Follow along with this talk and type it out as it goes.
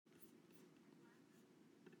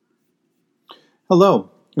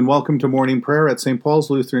Hello, and welcome to morning prayer at St. Paul's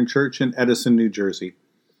Lutheran Church in Edison, New Jersey.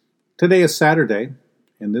 Today is Saturday,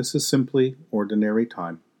 and this is simply ordinary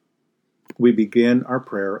time. We begin our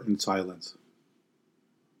prayer in silence.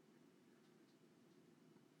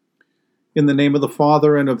 In the name of the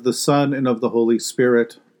Father, and of the Son, and of the Holy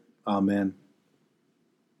Spirit. Amen.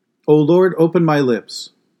 O Lord, open my lips,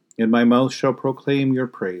 and my mouth shall proclaim your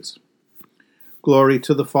praise. Glory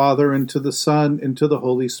to the Father, and to the Son, and to the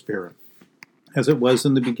Holy Spirit, as it was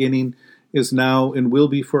in the beginning, is now, and will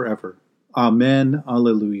be forever. Amen.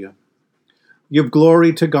 Alleluia. Give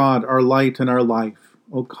glory to God, our light and our life.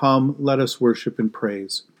 O come, let us worship and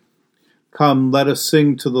praise. Come, let us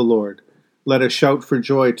sing to the Lord. Let us shout for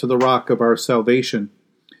joy to the rock of our salvation.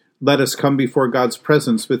 Let us come before God's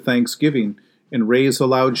presence with thanksgiving, and raise a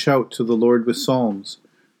loud shout to the Lord with psalms.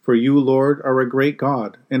 For you, Lord, are a great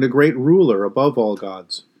God, and a great ruler above all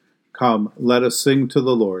gods. Come, let us sing to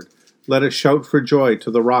the Lord. Let us shout for joy to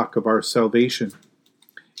the rock of our salvation.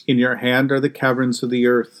 In your hand are the caverns of the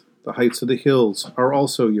earth. The heights of the hills are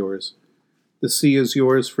also yours. The sea is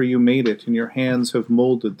yours, for you made it, and your hands have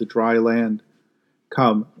molded the dry land.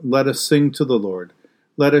 Come, let us sing to the Lord.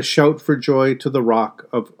 Let us shout for joy to the rock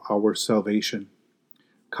of our salvation.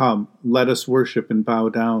 Come, let us worship and bow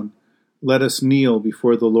down. Let us kneel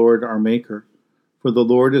before the Lord our Maker. For the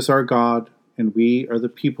Lord is our God, and we are the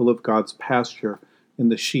people of God's pasture,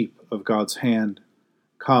 and the sheep of God's hand.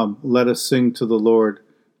 Come, let us sing to the Lord.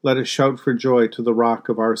 Let us shout for joy to the rock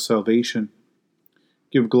of our salvation.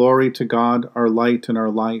 Give glory to God, our light and our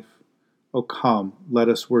life. O come, let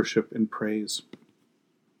us worship and praise.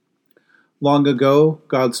 Long ago,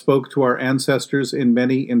 God spoke to our ancestors in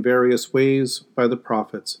many and various ways by the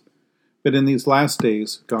prophets. But in these last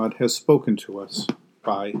days, God has spoken to us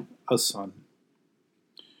by a Son.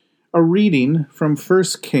 A reading from 1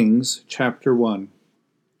 Kings chapter 1.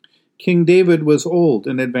 King David was old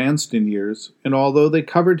and advanced in years, and although they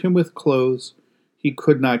covered him with clothes, he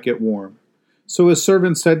could not get warm. So his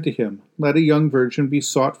servant said to him, Let a young virgin be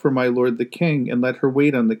sought for my lord the king, and let her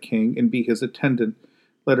wait on the king and be his attendant.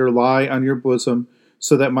 Let her lie on your bosom,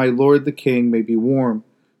 so that my lord the king may be warm.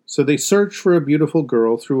 So they searched for a beautiful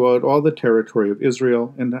girl throughout all the territory of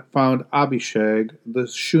Israel, and found Abishag the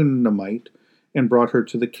Shunammite, and brought her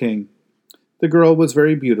to the king. The girl was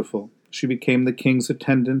very beautiful. She became the king's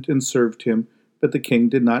attendant and served him, but the king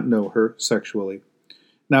did not know her sexually.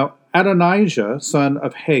 Now Adonijah, son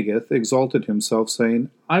of Haggith, exalted himself, saying,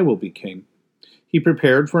 I will be king. He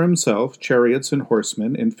prepared for himself chariots and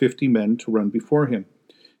horsemen, and 50 men to run before him.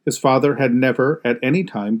 His father had never at any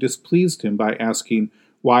time displeased him by asking,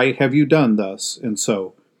 Why have you done thus and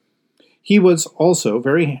so? He was also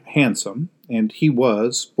very handsome, and he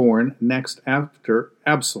was born next after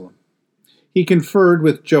Absalom. He conferred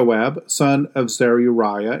with Joab, son of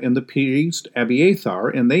Zeruiah, and the priest Abiathar,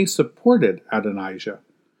 and they supported Adonijah.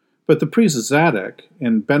 But the priest Zadok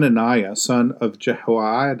and Benaniah, son of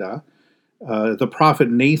Jehoiada, the prophet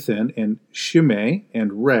Nathan, and Shimei,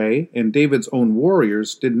 and Ray, and David's own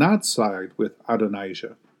warriors did not side with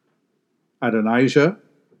Adonijah. Adonijah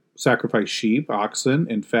sacrificed sheep, oxen,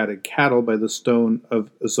 and fatted cattle by the stone of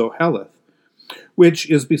Zoheleth, which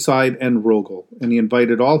is beside En-Rogel, and he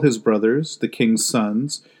invited all his brothers, the king's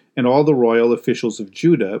sons, and all the royal officials of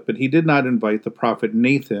Judah, but he did not invite the prophet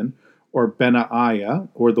Nathan, or Benaiah,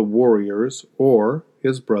 or the warriors, or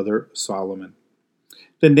his brother Solomon.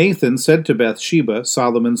 Then Nathan said to Bathsheba,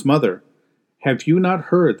 Solomon's mother, Have you not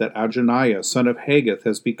heard that Adonijah, son of Haggith,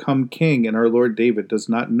 has become king, and our Lord David does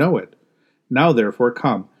not know it? Now therefore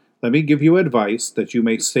come, let me give you advice, that you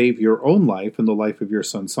may save your own life and the life of your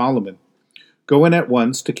son Solomon. Go in at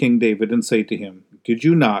once to King David and say to him, Did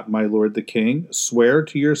you not, my lord the king, swear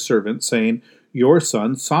to your servant, saying, Your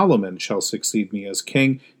son Solomon shall succeed me as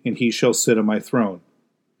king, and he shall sit on my throne?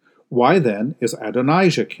 Why then is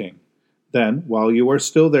Adonijah king? Then, while you are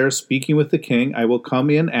still there speaking with the king, I will come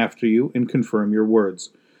in after you and confirm your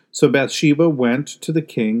words. So Bathsheba went to the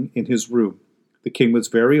king in his room. The king was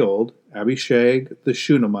very old. Abishag the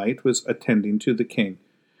Shunammite was attending to the king.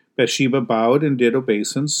 Bathsheba bowed and did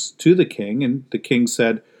obeisance to the king, and the king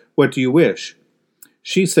said, What do you wish?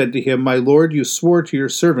 She said to him, My lord, you swore to your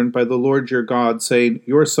servant by the Lord your God, saying,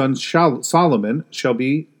 Your son Solomon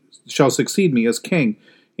shall succeed me as king,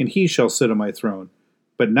 and he shall sit on my throne.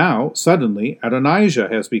 But now, suddenly, Adonijah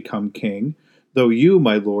has become king, though you,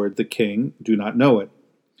 my lord the king, do not know it.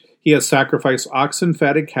 He has sacrificed oxen,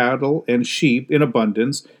 fatted cattle, and sheep in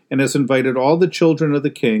abundance, and has invited all the children of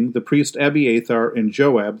the king, the priest Abiathar, and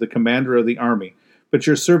Joab, the commander of the army. But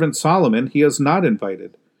your servant Solomon he has not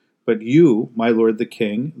invited. But you, my lord the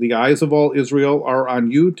king, the eyes of all Israel are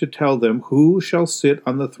on you to tell them who shall sit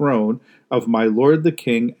on the throne of my lord the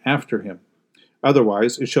king after him.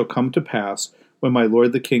 Otherwise it shall come to pass, when my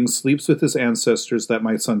lord the king sleeps with his ancestors, that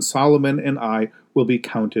my son Solomon and I will be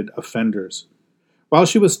counted offenders." While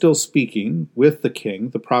she was still speaking with the king,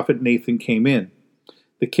 the prophet Nathan came in.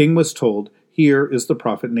 The king was told, "Here is the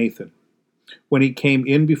prophet Nathan." When he came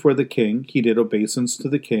in before the king, he did obeisance to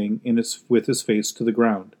the king with his face to the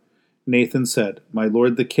ground. Nathan said, "My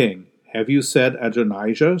lord the king, have you said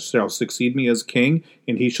Adonijah shall succeed me as king,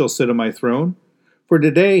 and he shall sit on my throne? For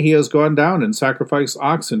today he has gone down and sacrificed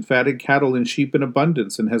oxen, fatted cattle, and sheep in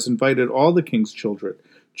abundance, and has invited all the king's children,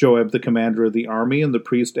 Joab the commander of the army, and the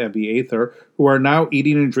priest Abiathar, who are now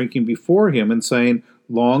eating and drinking before him, and saying,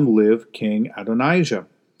 'Long live King Adonijah.'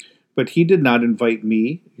 But he did not invite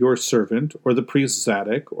me, your servant, or the priest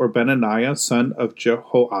Zadok, or Benaniah, son of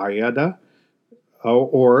Jehoiada,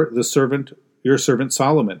 or your servant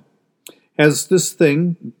Solomon. Has this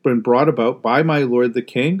thing been brought about by my lord the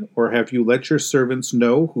king, or have you let your servants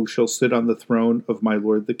know who shall sit on the throne of my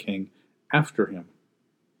lord the king after him?"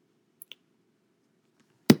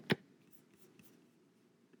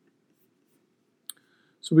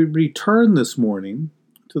 So we return this morning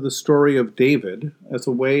to the story of David as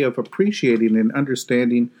a way of appreciating and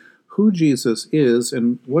understanding who Jesus is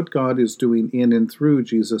and what God is doing in and through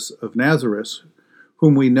Jesus of Nazareth,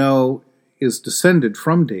 whom we know is descended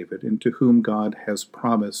from David, and to whom God has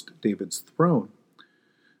promised David's throne.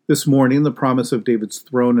 This morning, the promise of David's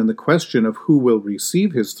throne and the question of who will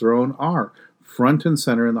receive his throne are front and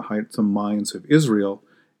center in the hearts and minds of Israel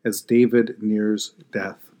as David nears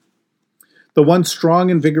death. The once strong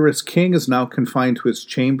and vigorous king is now confined to his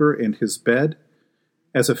chamber and his bed.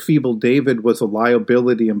 As a feeble David was a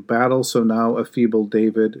liability in battle, so now a feeble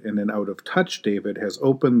David and an out-of-touch David has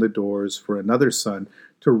opened the doors for another son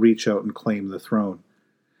to reach out and claim the throne.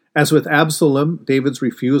 As with Absalom, David's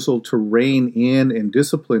refusal to rein in and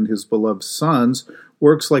discipline his beloved sons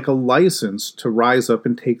works like a license to rise up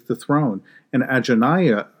and take the throne. And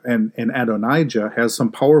Adonijah has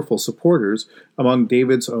some powerful supporters among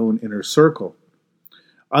David's own inner circle.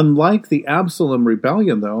 Unlike the Absalom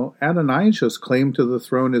rebellion, though, Adonijah's claim to the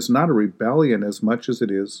throne is not a rebellion as much as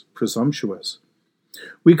it is presumptuous.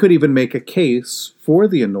 We could even make a case for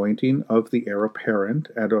the anointing of the heir apparent,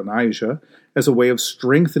 Adonijah, as a way of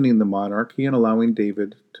strengthening the monarchy and allowing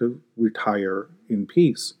David to retire in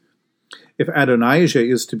peace. If Adonijah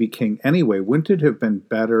is to be king anyway, wouldn't it have been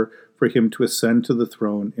better for him to ascend to the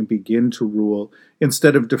throne and begin to rule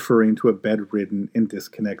instead of deferring to a bedridden and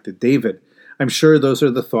disconnected David? I'm sure those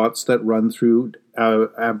are the thoughts that run through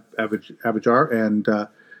Abijah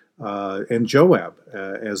and Joab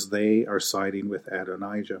as they are siding with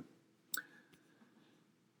Adonijah.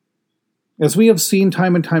 As we have seen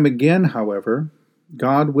time and time again, however,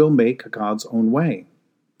 God will make God's own way.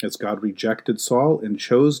 As God rejected Saul and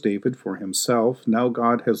chose David for himself, now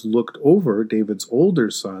God has looked over David's older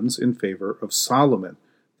sons in favor of Solomon,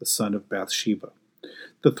 the son of Bathsheba.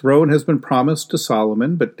 The throne has been promised to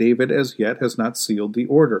Solomon, but David as yet has not sealed the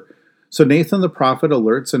order. So Nathan the prophet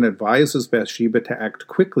alerts and advises Bathsheba to act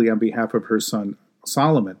quickly on behalf of her son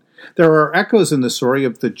Solomon. There are echoes in the story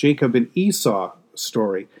of the Jacob and Esau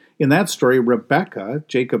story. In that story, Rebekah,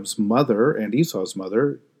 Jacob's mother and Esau's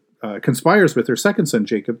mother, conspires with her second son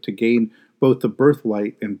Jacob to gain both the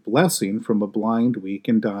birthright and blessing from a blind, weak,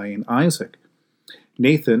 and dying Isaac.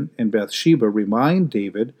 Nathan and Bathsheba remind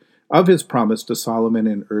David of his promise to Solomon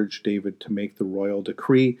and urge David to make the royal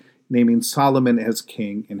decree, naming Solomon as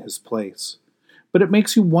king in his place. But it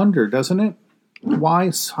makes you wonder, doesn't it?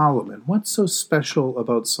 Why Solomon? What's so special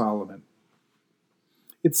about Solomon?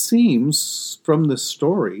 It seems from this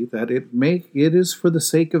story that it is for the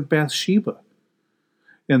sake of Bathsheba.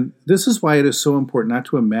 And this is why it is so important not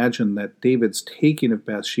to imagine that David's taking of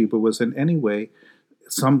Bathsheba was in any way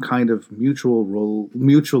some kind of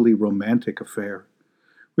mutually romantic affair.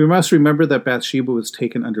 We must remember that Bathsheba was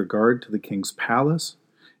taken under guard to the king's palace.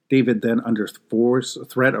 David then, under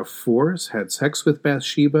threat of force, had sex with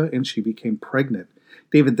Bathsheba, and she became pregnant.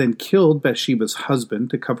 David then killed Bathsheba's husband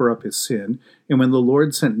to cover up his sin, and when the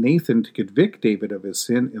Lord sent Nathan to convict David of his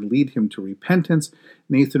sin and lead him to repentance,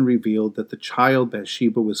 Nathan revealed that the child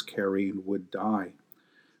Bathsheba was carrying would die.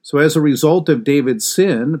 So as a result of David's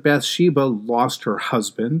sin, Bathsheba lost her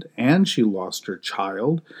husband and she lost her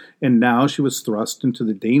child, and now she was thrust into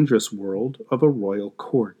the dangerous world of a royal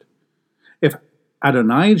court. If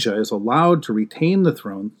Adonijah is allowed to retain the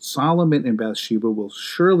throne, Solomon and Bathsheba will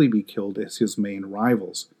surely be killed as his main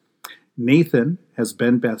rivals. Nathan has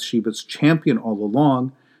been Bathsheba's champion all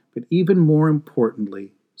along, but even more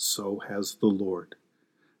importantly, so has the Lord.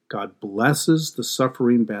 God blesses the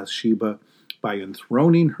suffering Bathsheba by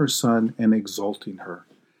enthroning her son and exalting her.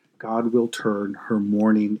 God will turn her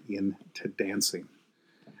mourning into dancing.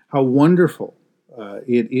 How wonderful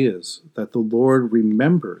it is that the Lord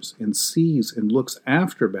remembers and sees and looks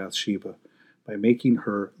after Bathsheba by making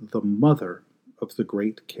her the mother of the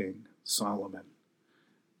great King Solomon.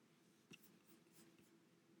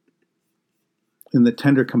 In the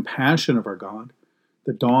tender compassion of our God,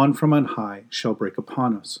 the dawn from on high shall break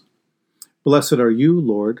upon us. Blessed are you,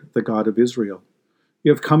 Lord, the God of Israel.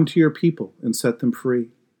 You have come to your people and set them free.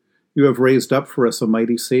 You have raised up for us a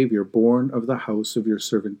mighty Savior, born of the house of your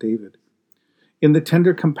servant David. In the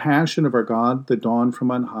tender compassion of our God, the dawn from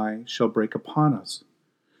on high shall break upon us.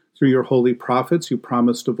 Through your holy prophets, you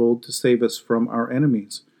promised of old to save us from our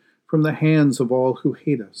enemies, from the hands of all who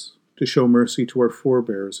hate us, to show mercy to our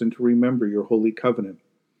forebears, and to remember your holy covenant.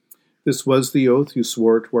 This was the oath you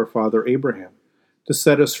swore to our father Abraham, to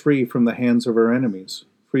set us free from the hands of our enemies,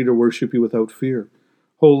 free to worship you without fear,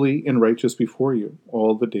 holy and righteous before you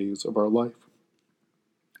all the days of our life.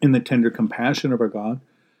 In the tender compassion of our God,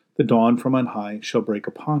 the dawn from on high shall break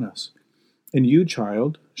upon us. And you,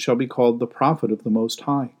 child, shall be called the prophet of the Most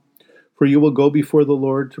High, for you will go before the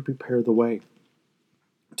Lord to prepare the way,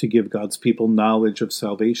 to give God's people knowledge of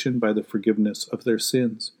salvation by the forgiveness of their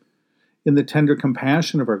sins. In the tender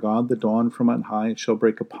compassion of our God, the dawn from on high shall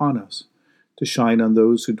break upon us, to shine on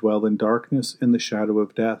those who dwell in darkness and the shadow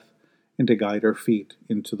of death, and to guide our feet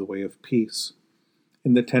into the way of peace.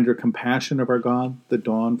 In the tender compassion of our God, the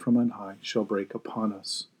dawn from on high shall break upon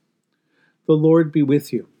us. The Lord be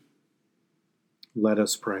with you. Let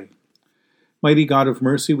us pray. Mighty God of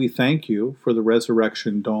mercy, we thank you for the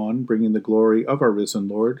resurrection dawn, bringing the glory of our risen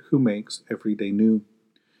Lord, who makes every day new.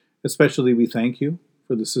 Especially we thank you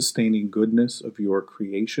for the sustaining goodness of your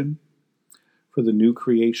creation, for the new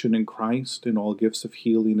creation in Christ and all gifts of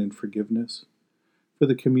healing and forgiveness, for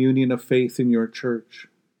the communion of faith in your church,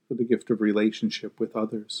 for the gift of relationship with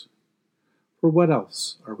others. For what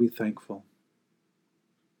else are we thankful?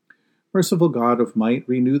 Merciful God of might,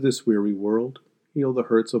 renew this weary world, heal the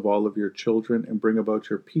hurts of all of your children, and bring about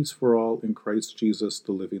your peace for all in Christ Jesus,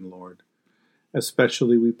 the living Lord.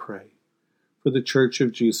 Especially we pray for the Church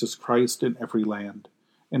of Jesus Christ in every land,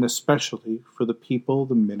 and especially for the people,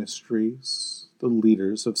 the ministries, the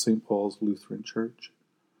leaders of St. Paul's Lutheran Church,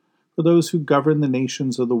 for those who govern the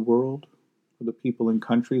nations of the world, for the people in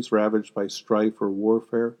countries ravaged by strife or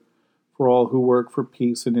warfare, for all who work for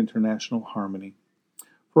peace and international harmony,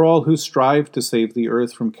 for all who strive to save the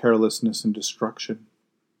earth from carelessness and destruction.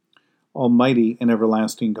 Almighty and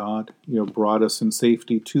everlasting God, you have brought us in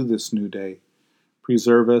safety to this new day.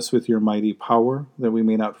 Preserve us with your mighty power, that we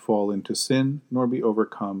may not fall into sin, nor be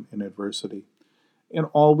overcome in adversity. In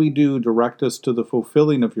all we do, direct us to the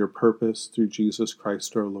fulfilling of your purpose through Jesus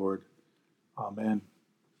Christ our Lord. Amen.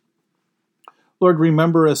 Lord,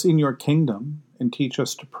 remember us in your kingdom, and teach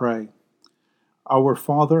us to pray. Our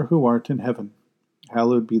Father, who art in heaven,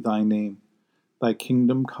 hallowed be thy name. Thy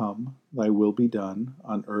kingdom come, thy will be done,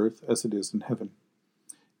 on earth as it is in heaven.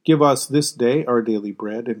 Give us this day our daily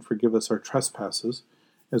bread, and forgive us our trespasses,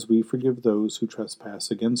 as we forgive those who trespass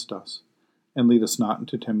against us. And lead us not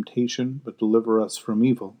into temptation, but deliver us from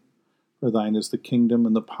evil. For thine is the kingdom,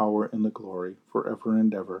 and the power, and the glory, forever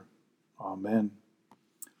and ever. Amen.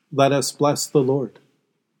 Let us bless the Lord.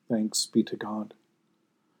 Thanks be to God.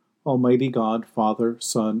 Almighty God, Father,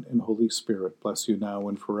 Son, and Holy Spirit, bless you now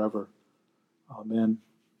and forever. Amen.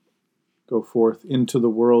 Go forth into the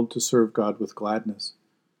world to serve God with gladness.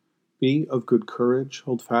 Be of good courage,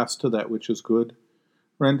 hold fast to that which is good.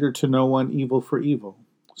 Render to no one evil for evil.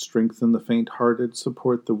 Strengthen the faint-hearted,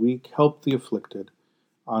 support the weak, help the afflicted,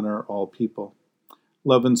 honor all people.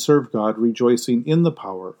 Love and serve God, rejoicing in the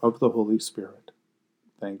power of the Holy Spirit.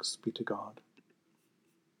 Thanks be to God.